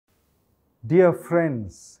Dear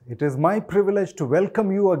friends, it is my privilege to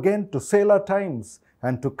welcome you again to Selah Times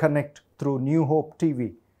and to connect through New Hope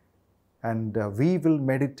TV. And we will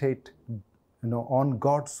meditate, on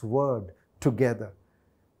God's Word together.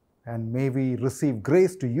 And may we receive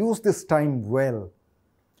grace to use this time well.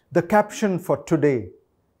 The caption for today,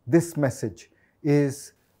 this message,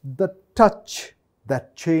 is the touch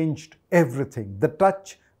that changed everything. The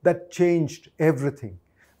touch that changed everything.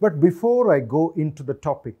 But before I go into the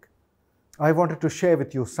topic, I wanted to share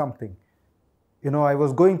with you something. I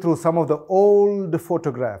was going through some of the old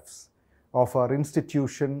photographs of our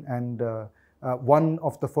institution, and one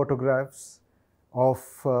of the photographs of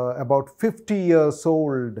about 50 years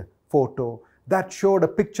old photo that showed a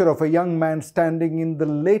picture of a young man standing in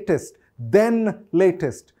the then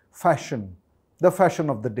latest fashion, the fashion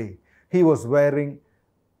of the day. He was wearing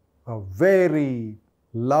a very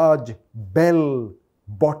large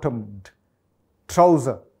bell-bottomed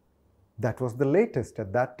trouser. That was the latest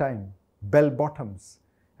at that time, bell bottoms.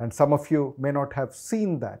 And some of you may not have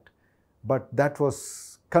seen that, but that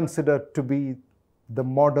was considered to be the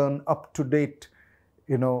modern, up-to-date,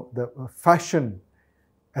 the fashion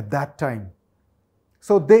at that time.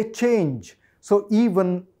 So they change. So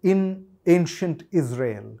even in ancient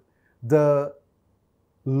Israel, the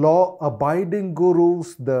law-abiding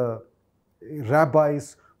gurus, the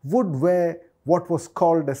rabbis, would wear what was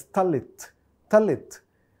called as talit. Talit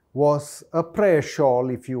was a prayer shawl,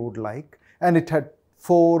 if you would like, and it had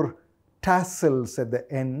 4 tassels at the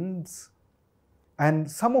ends.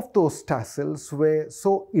 And some of those tassels were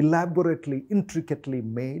so elaborately, intricately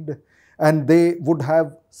made, and they would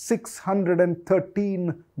have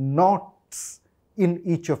 613 knots in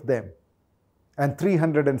each of them. And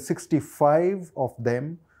 365 of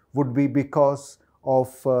them would be because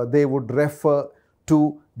of, they would refer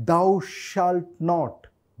to thou shalt not,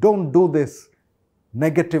 don't do this,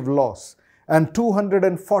 negative laws. And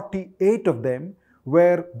 248 of them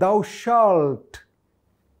were thou shalt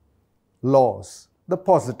laws, the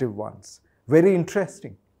positive ones. Very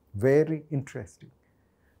interesting, very interesting.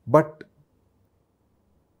 But,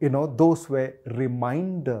 those were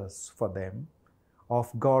reminders for them of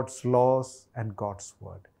God's laws and God's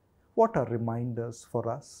word. What are reminders for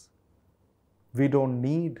us? We don't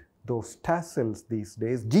need those tassels these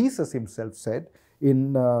days. Jesus himself said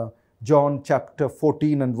in John chapter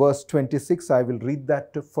 14 and verse 26, I will read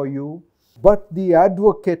that for you. But the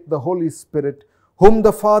advocate, the Holy Spirit, whom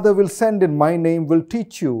the Father will send in my name, will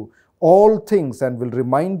teach you all things and will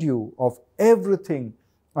remind you of everything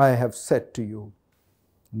I have said to you.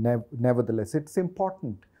 Nevertheless, it's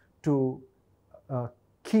important to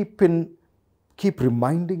keep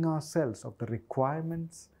reminding ourselves of the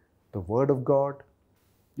requirements, the Word of God.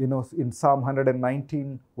 In Psalm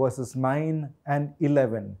 119, verses 9 and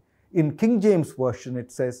 11, in King James Version,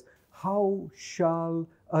 it says, how shall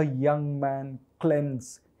a young man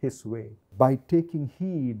cleanse his way? By taking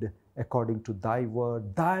heed according to thy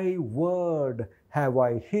word. Thy word have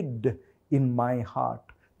I hid in my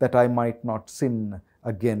heart, that I might not sin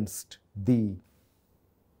against thee.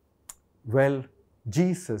 Well,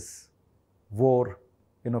 Jesus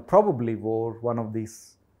probably wore one of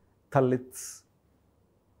these talits,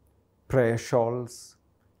 prayer shawls,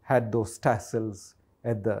 had those tassels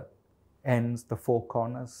at the ends, the 4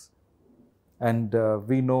 corners. And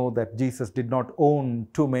we know that Jesus did not own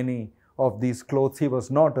too many of these clothes. He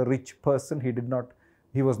was not a rich person.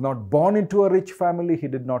 He was not born into a rich family. He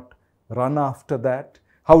did not run after that.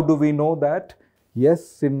 How do we know that?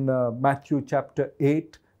 Yes, in Matthew chapter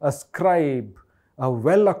 8, a scribe, a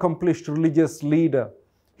well-accomplished religious leader,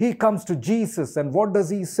 he comes to Jesus, and what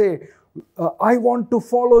does he say? I want to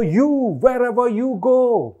follow you wherever you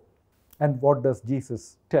go. And what does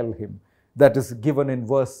Jesus tell him? That is given in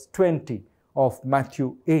verse 20 of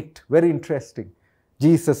Matthew 8. Very interesting.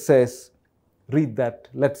 Jesus says, read that,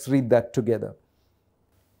 let's read that together.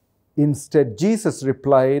 Instead, Jesus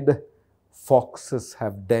replied, foxes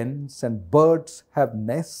have dens and birds have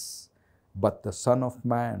nests, but the Son of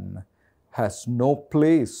Man has no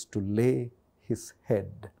place to lay his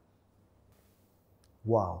head.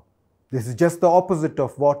 Wow. This is just the opposite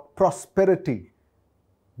of what prosperity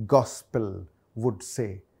gospel would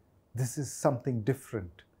say. This is something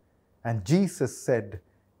different. And Jesus said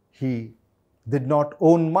he did not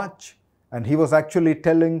own much, and he was actually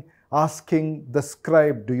asking the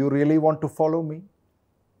scribe, do you really want to follow me?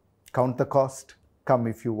 Count the cost, come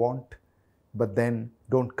if you want, but then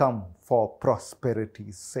don't come for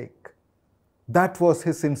prosperity's sake. That was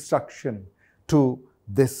his instruction to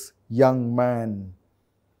this young man.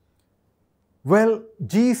 Well,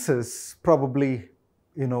 Jesus probably,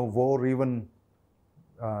 wore even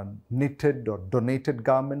knitted or donated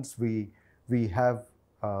garments. We we have,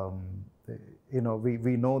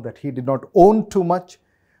 we know that he did not own too much,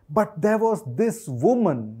 but there was this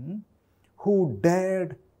woman who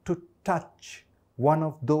dared to touch one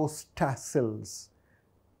of those tassels.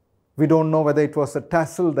 We don't know whether it was a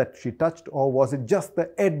tassel that she touched or was it just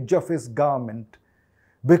the edge of his garment,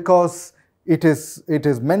 because it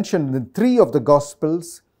is mentioned in 3 of the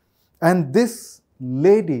Gospels, and this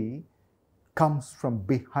lady comes from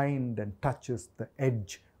behind and touches the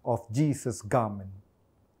edge of Jesus' garment.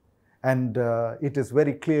 And it is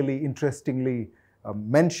very clearly, interestingly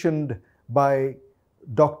mentioned by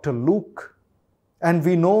Dr. Luke. And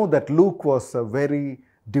we know that Luke was a very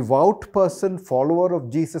devout person, follower of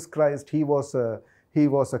Jesus Christ. He was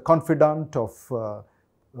a confidant of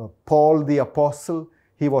Paul the Apostle.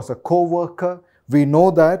 He was a co-worker. We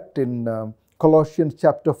know that in Colossians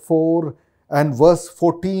chapter 4 and verse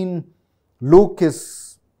 14, Luke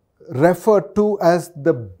is referred to as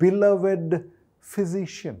the beloved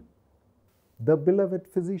physician. The beloved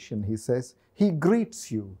physician, he says. He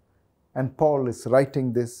greets you. And Paul is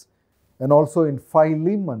writing this. And also in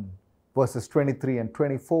Philemon, verses 23 and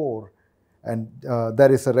 24, and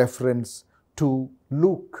there is a reference to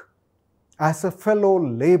Luke as a fellow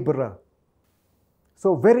laborer.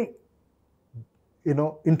 So very,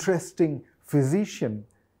 interesting physician,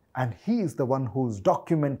 and he is the one who's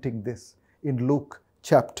documenting this in Luke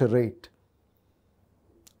chapter 8.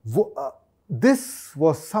 This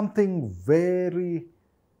was something very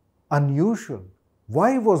unusual.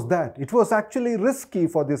 Why was that? It was actually risky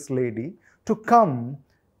for this lady to come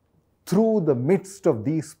through the midst of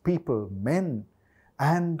these people, men,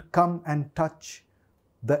 and come and touch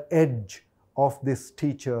the edge of this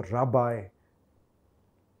teacher, rabbi,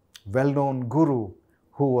 well-known guru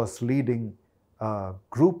who was leading a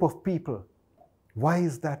group of people. Why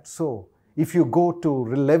is that so? If you go to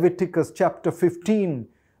Leviticus chapter 15,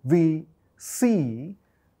 we see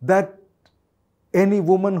that any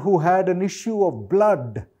woman who had an issue of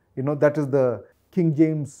blood, that is the King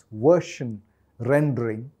James Version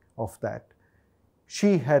rendering of that,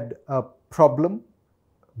 she had a problem,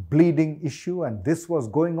 bleeding issue, and this was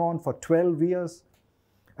going on for 12 years.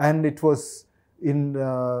 And it was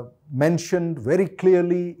mentioned very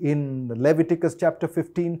clearly in Leviticus chapter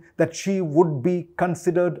 15 that she would be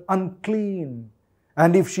considered unclean.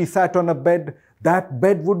 And if she sat on a bed, that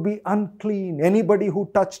bed would be unclean. Anybody who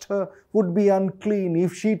touched her would be unclean.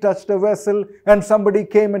 If she touched a vessel and somebody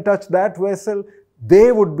came and touched that vessel,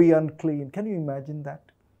 they would be unclean. Can you imagine that?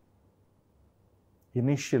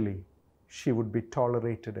 Initially, she would be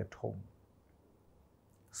tolerated at home.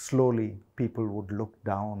 Slowly, people would look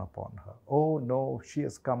down upon her. Oh no, she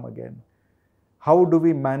has come again. How do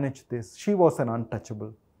we manage this? She was an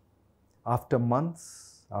untouchable. After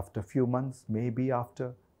months, after a few months, maybe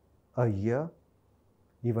after a year,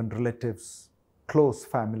 even relatives, close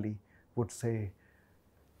family would say,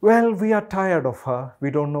 well, we are tired of her.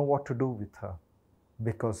 We don't know what to do with her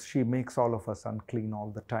because she makes all of us unclean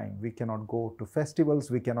all the time. We cannot go to festivals.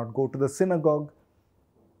 We cannot go to the synagogue.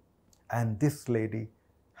 And this lady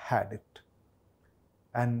had it.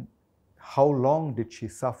 And how long did she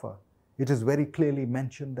suffer? It is very clearly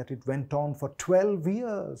mentioned that it went on for 12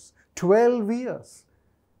 years. 12 years.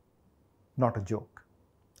 Not a joke.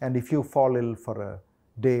 And if you fall ill for a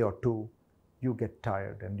day or two, you get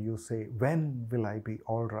tired and you say, when will I be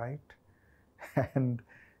all right? And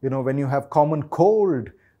when you have common cold,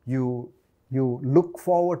 you look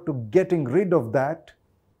forward to getting rid of that.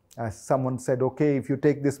 As someone said, okay, if you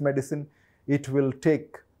take this medicine, it will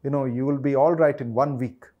take, you will be all right in 1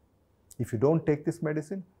 week. If you don't take this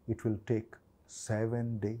medicine, it will take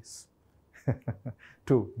 7 days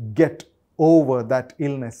to get over that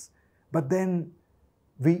illness. But then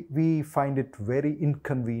we find it very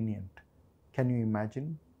inconvenient. Can you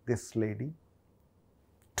imagine this lady?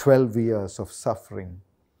 12 years of suffering.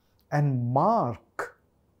 And Mark,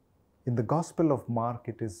 in the Gospel of Mark,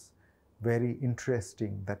 it is very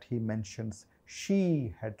interesting that he mentions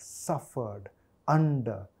she had suffered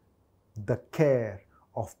under the care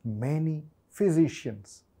of many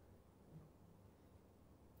physicians.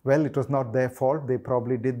 Well, it was not their fault. They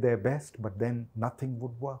probably did their best, but then nothing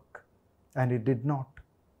would work. And it did not.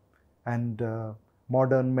 And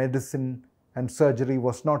modern medicine and surgery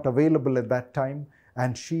was not available at that time,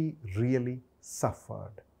 and she really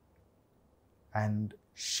suffered. And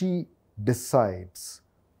she decides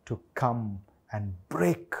to come and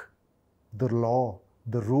break the law,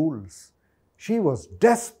 the rules. She was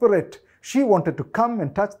desperate. She wanted to come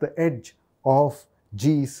and touch the edge of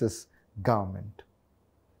Jesus' garment.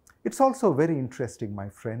 It's also very interesting, my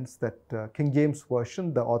friends, that King James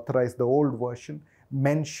Version, the Old Version,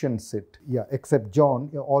 mentions it. Yeah, except John,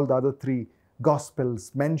 all the other 3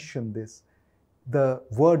 Gospels mention this. The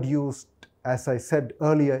word used, as I said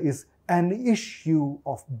earlier, is an issue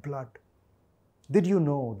of blood. Did you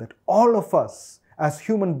know that all of us as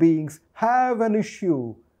human beings have an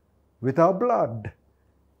issue with our blood?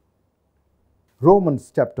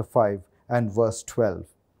 Romans chapter 5 and verse 12.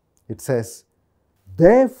 It says,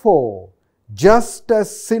 "Therefore, just as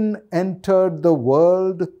sin entered the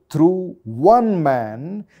world through one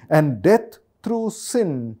man, and death through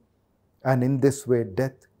sin, and in this way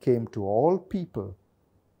death came to all people,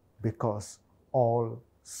 because all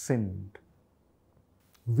sinned."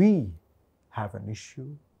 We have an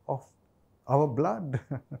issue of our blood.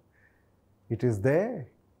 It is there.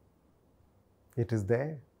 It is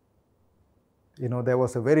there. You know, there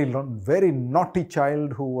was a very naughty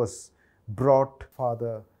child who was brought.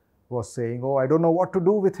 Father was saying, "Oh, I don't know what to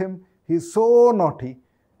do with him. He's so naughty."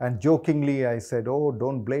 And jokingly I said, "Oh,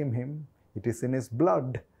 don't blame him. It is in his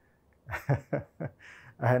blood."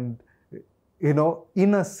 And, you know,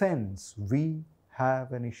 in a sense, we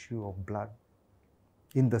have an issue of blood.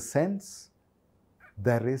 In the sense,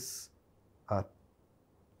 there is a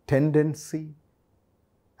tendency,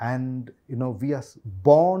 and, you know, we are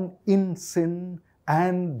born in sin,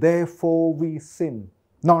 and therefore we sin.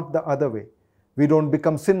 Not the other way. We don't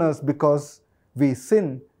become sinners because we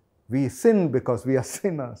sin. We sin because we are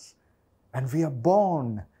sinners. And we are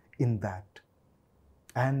born in that.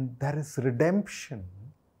 And there is redemption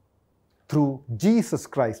through Jesus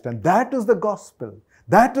Christ. And that is the gospel.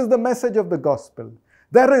 That is the message of the gospel.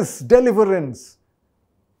 There is deliverance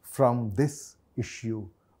from this issue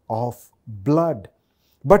of blood.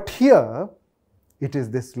 But here, it is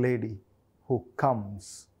this lady who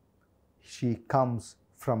comes. She comes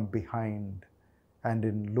from behind. And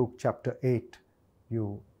in Luke chapter 8,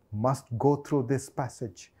 you must go through this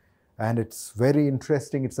passage. And it's very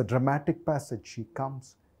interesting. It's a dramatic passage. She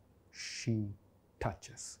comes, she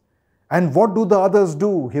touches. And what do the others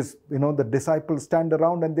do? The disciples stand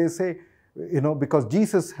around and they say, because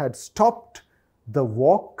Jesus had stopped the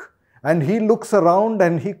walk, and he looks around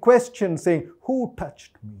and he questions, saying, "Who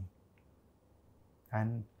touched me?"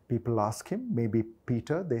 And people ask him, maybe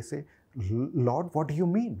Peter, they say, "Lord, what do you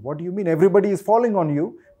mean? What do you mean? Everybody is falling on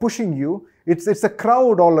you, pushing you. It's a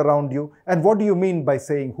crowd all around you. And what do you mean by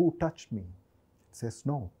saying, 'Who touched me?'" He says,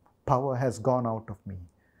 "No, power has gone out of me."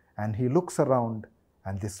 And he looks around,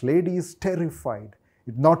 and this lady is terrified.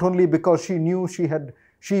 Not only because she knew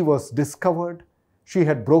she was discovered, she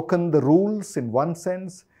had broken the rules in one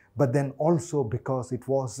sense, but then also because it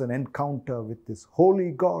was an encounter with this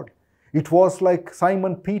holy God. It was like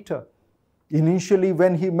Simon Peter. Initially,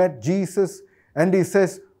 when he met Jesus and he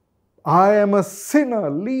says, "I am a sinner,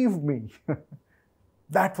 leave me."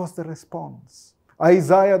 That was the response.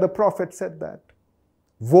 Isaiah the prophet said that.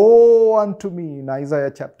 "Woe unto me," in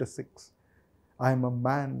Isaiah chapter 6. "I am a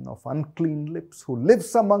man of unclean lips who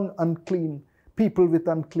lives among unclean people with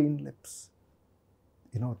unclean lips."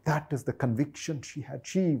 That is the conviction she had.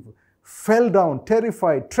 She fell down,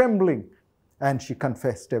 terrified, trembling, and she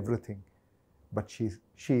confessed everything. But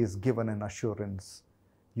she is given an assurance.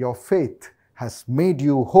 Your faith has made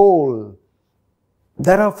you whole.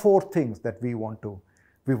 There are 4 things that we want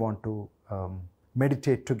to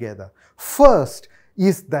meditate together. First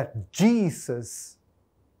is that Jesus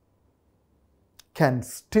can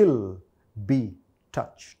still be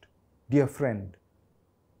touched. Dear friend,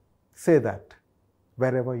 say that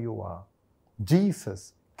wherever you are.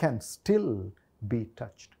 Jesus can still be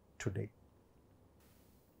touched today.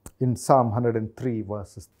 In Psalm 103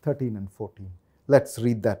 verses 13 and 14. Let's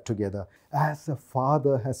read that together. "As a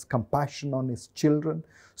father has compassion on his children,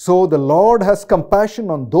 so the Lord has compassion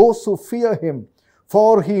on those who fear him.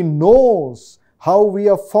 For he knows how we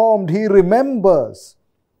are formed. He remembers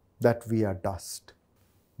that we are dust."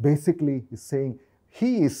 Basically, he's saying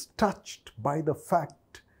he is touched by the fact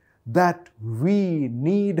that we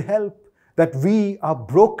need help, that we are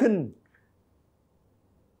broken,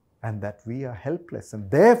 and that we are helpless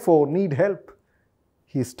and therefore need help.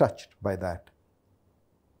 He is touched by that.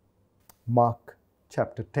 Mark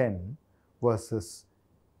chapter 10 verses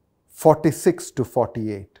 46 to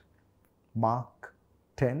 48. Mark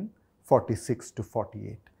 10, 46 to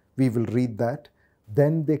 48. We will read that.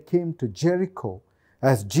 "Then they came to Jericho.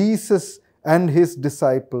 As Jesus and his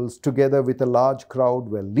disciples, together with a large crowd,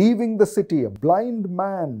 were leaving the city, a blind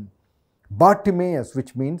man, Bartimaeus,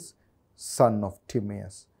 which means son of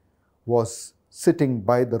Timaeus, was sitting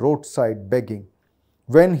by the roadside begging.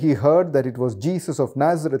 When he heard that it was Jesus of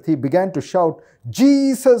Nazareth, he began to shout,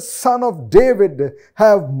 'Jesus, son of David,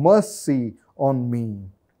 have mercy on me.'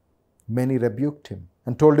 Many rebuked him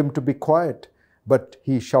and told him to be quiet, But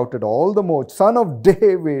he shouted all the more, "Son of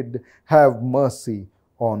David, have mercy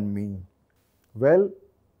on me." Well,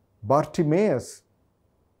 Bartimaeus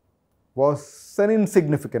was an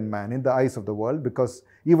insignificant man in the eyes of the world, because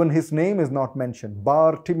even his name is not mentioned.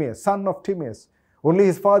 Bartimaeus, son of Timaeus. Only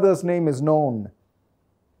his father's name is known.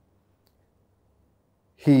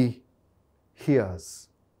 He hears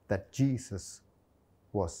that Jesus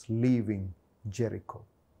was leaving Jericho.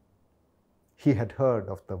 He had heard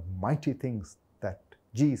of the mighty things that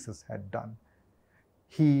Jesus had done.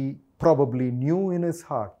 He probably knew in his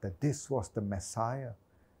heart that this was the Messiah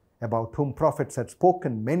about whom prophets had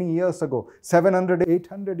spoken many years ago, 700,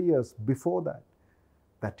 800 years before that,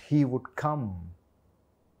 that he would come,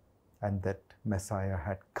 and that Messiah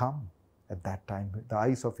had come at that time. The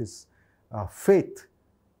eyes of his faith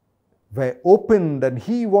were opened, and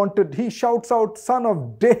he shouts out, "Son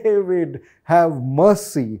of David, have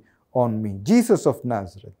mercy on me." Jesus of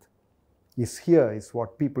Nazareth is here, is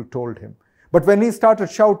what people told him. But when he started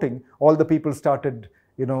shouting, all the people started,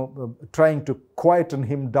 trying to quieten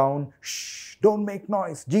him down. "Shh, don't make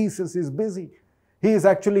noise. Jesus is busy. He is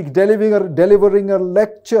actually delivering a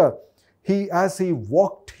lecture. As he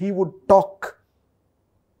walked, he would talk."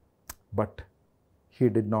 But he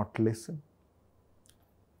did not listen.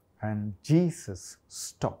 And Jesus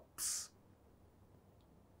stops.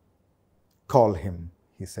 "Call him,"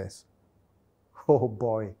 he says. Oh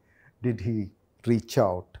boy, did he reach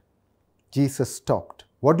out. Jesus stopped.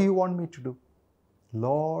 "What do you want me to do?"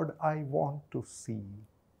 "Lord, I want to see.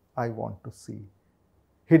 I want to see."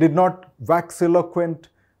 He did not wax eloquent.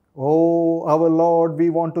 "Oh, our Lord, we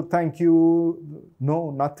want to thank you."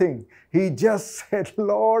 No, nothing. He just said,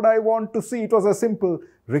 "Lord, I want to see." It was a simple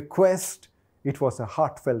request. It was a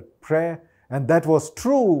heartfelt prayer, and that was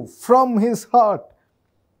true from his heart.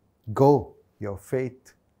 "Go, your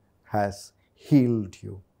faith has healed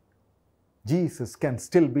you." Jesus can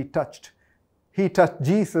still be touched. He touched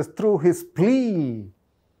Jesus through his plea.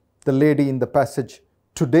 The lady in the passage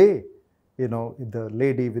today, the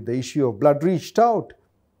lady with the issue of blood reached out.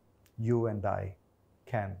 You and I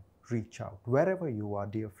can reach out wherever you are,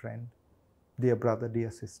 dear friend, dear brother, dear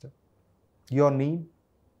sister. Your need,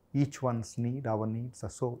 each one's need, our needs are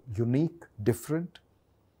so unique, different,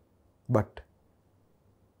 but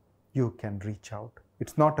you can reach out.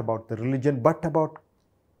 It's not about the religion, but about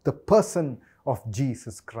the person of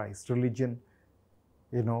Jesus Christ. Religion,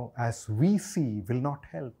 as we see, will not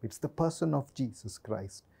help. It's the person of Jesus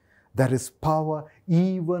Christ. There is power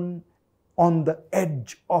even on the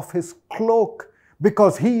edge of his cloak,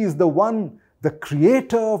 because he is the one, the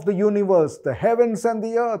creator of the universe, the heavens and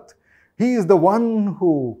the earth. He is the one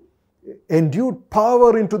who endued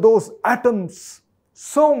power into those atoms,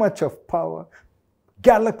 so much of power,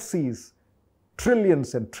 galaxies,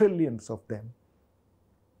 trillions and trillions of them,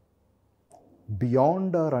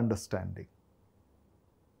 beyond our understanding.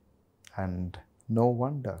 And no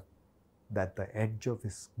wonder that the edge of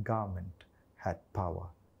his garment had power.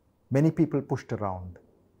 Many people pushed around.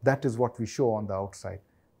 That is what we show on the outside.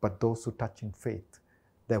 But those who touch in faith,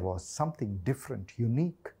 there was something different,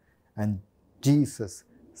 unique, and Jesus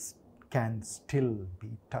can still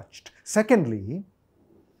be touched. Secondly,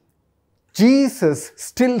 Jesus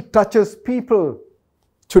still touches people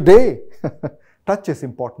today. Touch is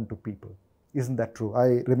important to people. Isn't that true?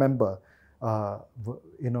 I remember,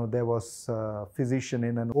 there was a physician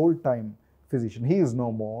in an old-time physician. He is no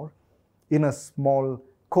more, in a small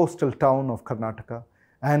coastal town of Karnataka.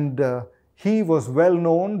 And he was well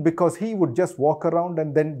known because he would just walk around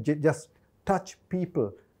and then just touch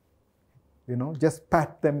people, just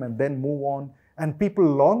pat them and then move on. And people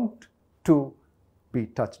longed to be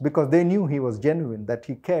touched because they knew he was genuine, that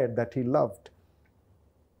he cared, that he loved.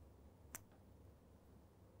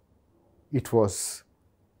 It was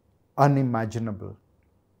unimaginable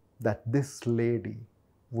that this lady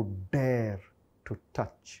would dare to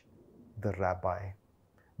touch the rabbi.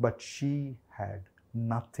 But she had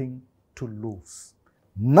nothing to lose.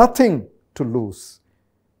 Nothing to lose.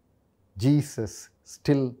 Jesus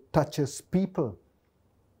still touches people.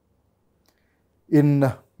 In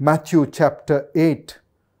Matthew chapter 8,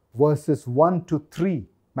 verses 1 to 3,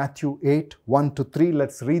 Matthew 8, 1 to 3,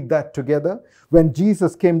 let's read that together. When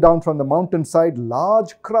Jesus came down from the mountainside,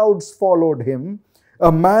 large crowds followed him.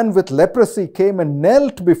 A man with leprosy came and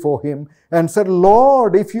knelt before him and said,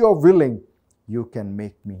 "Lord, if you are willing, you can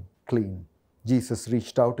make me clean." Jesus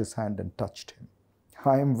reached out his hand and touched him.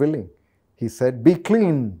 "I am willing," he said, "be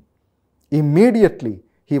clean." Immediately,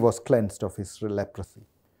 he was cleansed of his leprosy.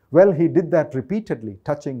 Well, he did that repeatedly,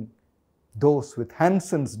 touching those with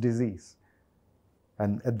Hansen's disease.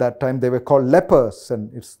 And at that time, they were called lepers,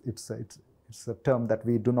 and it's a term that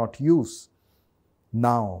we do not use.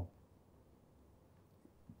 Now,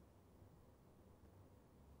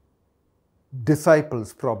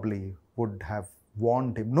 disciples probably would have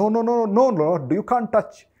warned him, no, no, no, no, Lord, you can't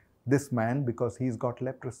touch this man because he's got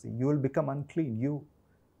leprosy. You will become unclean. You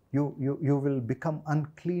will become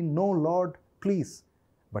unclean. No, Lord, please.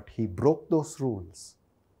 But he broke those rules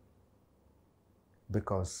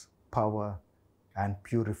because power and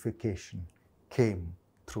purification came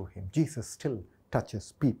through him. Jesus still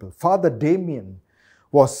touches people. Father Damien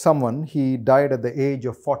was someone, he died at the age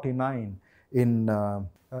of 49 in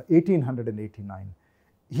 1889.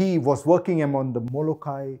 He was working among the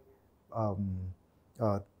Molokai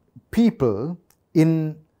people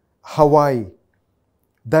in Hawaii.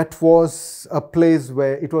 That was a place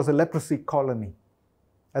where it was a leprosy colony.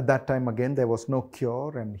 At that time, again, there was no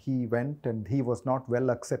cure, and he went and he was not well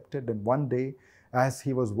accepted. And one day, as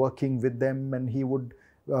he was working with them and he would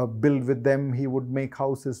build with them, he would make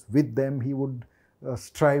houses with them, he would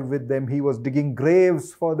strive with them, he was digging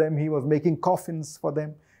graves for them, he was making coffins for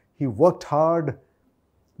them. He worked hard,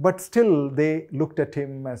 but still they looked at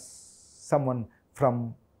him as someone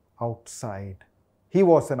from outside. He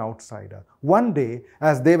was an outsider. One day,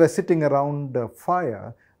 as they were sitting around a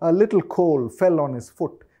fire, a little coal fell on his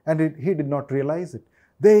foot, and he did not realize it.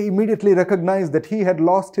 They immediately recognized that he had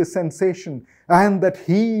lost his sensation and that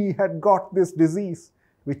he had got this disease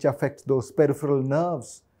which affects those peripheral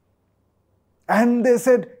nerves. And they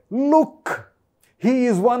said, look, he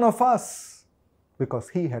is one of us, because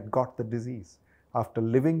he had got the disease after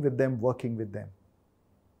living with them, working with them,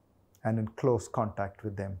 and in close contact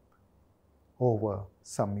with them over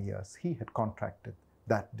some years. He had contracted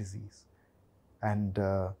that disease. And,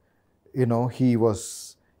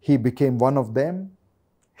 he became one of them.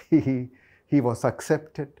 He was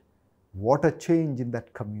accepted. What a change in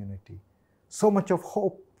that community. So much of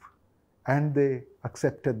hope. And they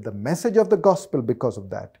accepted the message of the gospel because of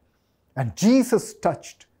that. And Jesus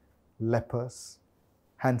touched lepers,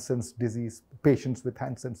 Hansen's disease, patients with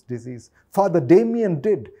Hansen's disease. Father Damien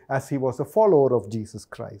did, as he was a follower of Jesus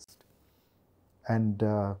Christ. And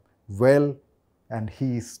and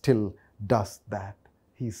he still does that.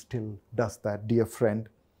 He still does that, dear friend.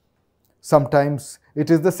 Sometimes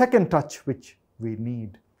it is the second touch which we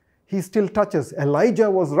need. He still touches.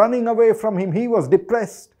 Elijah was running away from him. He was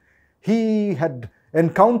depressed. He had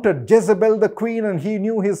encountered Jezebel the queen, and he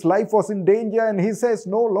knew his life was in danger, and he says,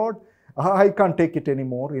 no, Lord, I can't take it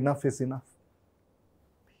anymore. Enough is enough.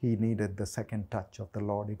 He needed the second touch of the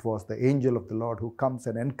Lord. It was the angel of the Lord who comes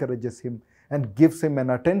and encourages him and gives him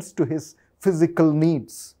and attends to his physical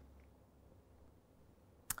needs.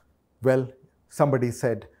 Well, somebody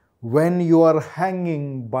said, when you are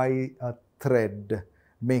hanging by a thread,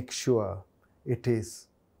 make sure it is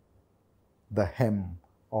the hem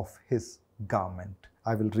of his garment.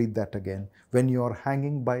 I will read that again. When you are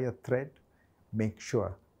hanging by a thread, make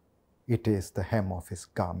sure it is the hem of his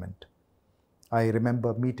garment. I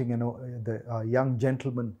remember meeting a young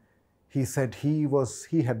gentleman. He said he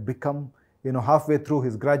had become, halfway through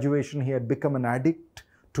his graduation, he had become an addict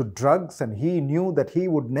to drugs, and he knew that he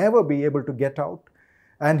would never be able to get out.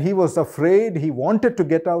 And he was afraid. He wanted to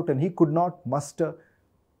get out, and he could not muster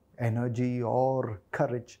energy or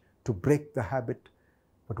courage to break the habit.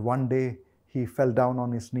 But one day he fell down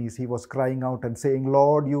on his knees. He was crying out and saying,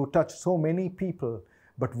 Lord, you touch so many people,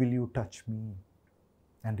 but will you touch me?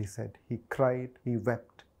 And he said, he cried, he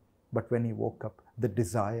wept. But when he woke up, the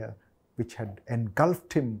desire which had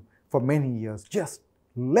engulfed him for many years just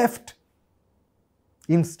left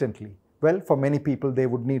instantly. Well, for many people, they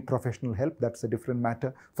would need professional help. That's a different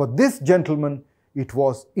matter. For this gentleman, it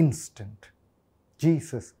was instant.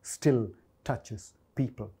 Jesus still touches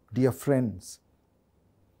people, dear friends.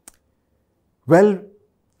 Well,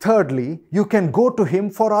 thirdly, you can go to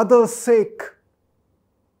him for others' sake.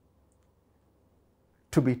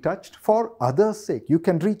 To be touched for others' sake. You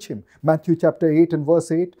can reach him. Matthew chapter 8 and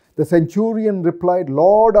verse 8, the centurion replied,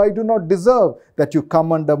 Lord, I do not deserve that you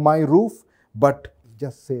come under my roof, but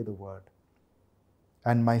just say the word,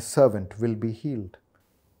 and my servant will be healed.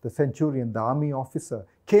 The centurion, the army officer,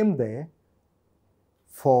 came there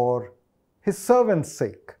for his servant's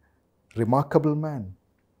sake. Remarkable man.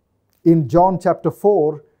 In John chapter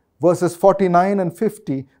 4, verses 49 and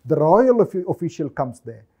 50, the royal official comes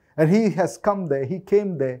there. And he has come there, he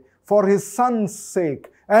came there for his son's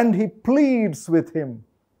sake, and he pleads with him.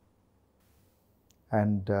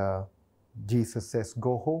 And Jesus says,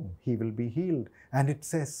 go home, he will be healed. And it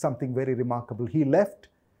says something very remarkable. He left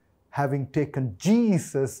having taken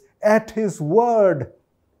Jesus at his word.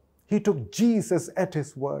 He took Jesus at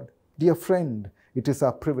his word. Dear friend, it is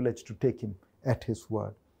our privilege to take him at his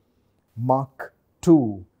word. Mark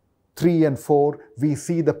 2, 3 and 4, we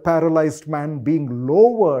see the paralyzed man being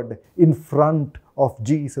lowered in front of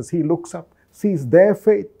Jesus. He looks up, sees their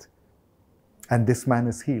faith, and this man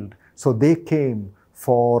is healed. So they came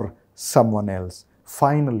for someone else.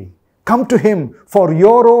 Finally, come to him for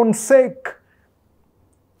your own sake.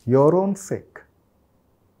 Your own sake.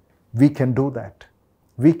 We can do that.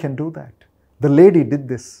 We can do that. The lady did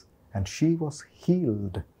this and she was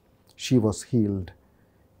healed. She was healed.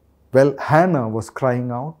 Well, Hannah was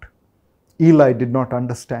crying out. Eli did not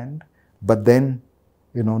understand. But then,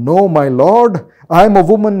 no, my Lord, I am a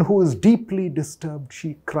woman who is deeply disturbed.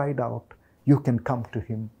 She cried out. You can come to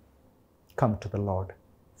him. Come to the Lord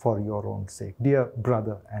for your own sake. Dear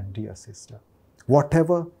brother and dear sister,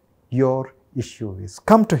 whatever your issue is,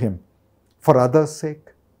 come to him for others' sake,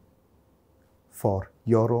 for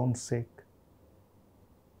your own sake,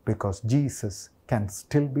 because Jesus can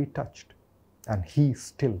still be touched and he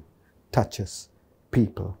still touches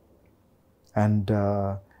people. And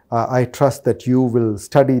I trust that you will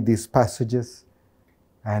study these passages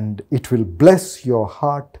and it will bless your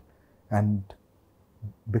heart, and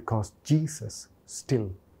because Jesus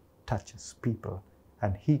still touches people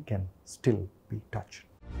and he can still be touched.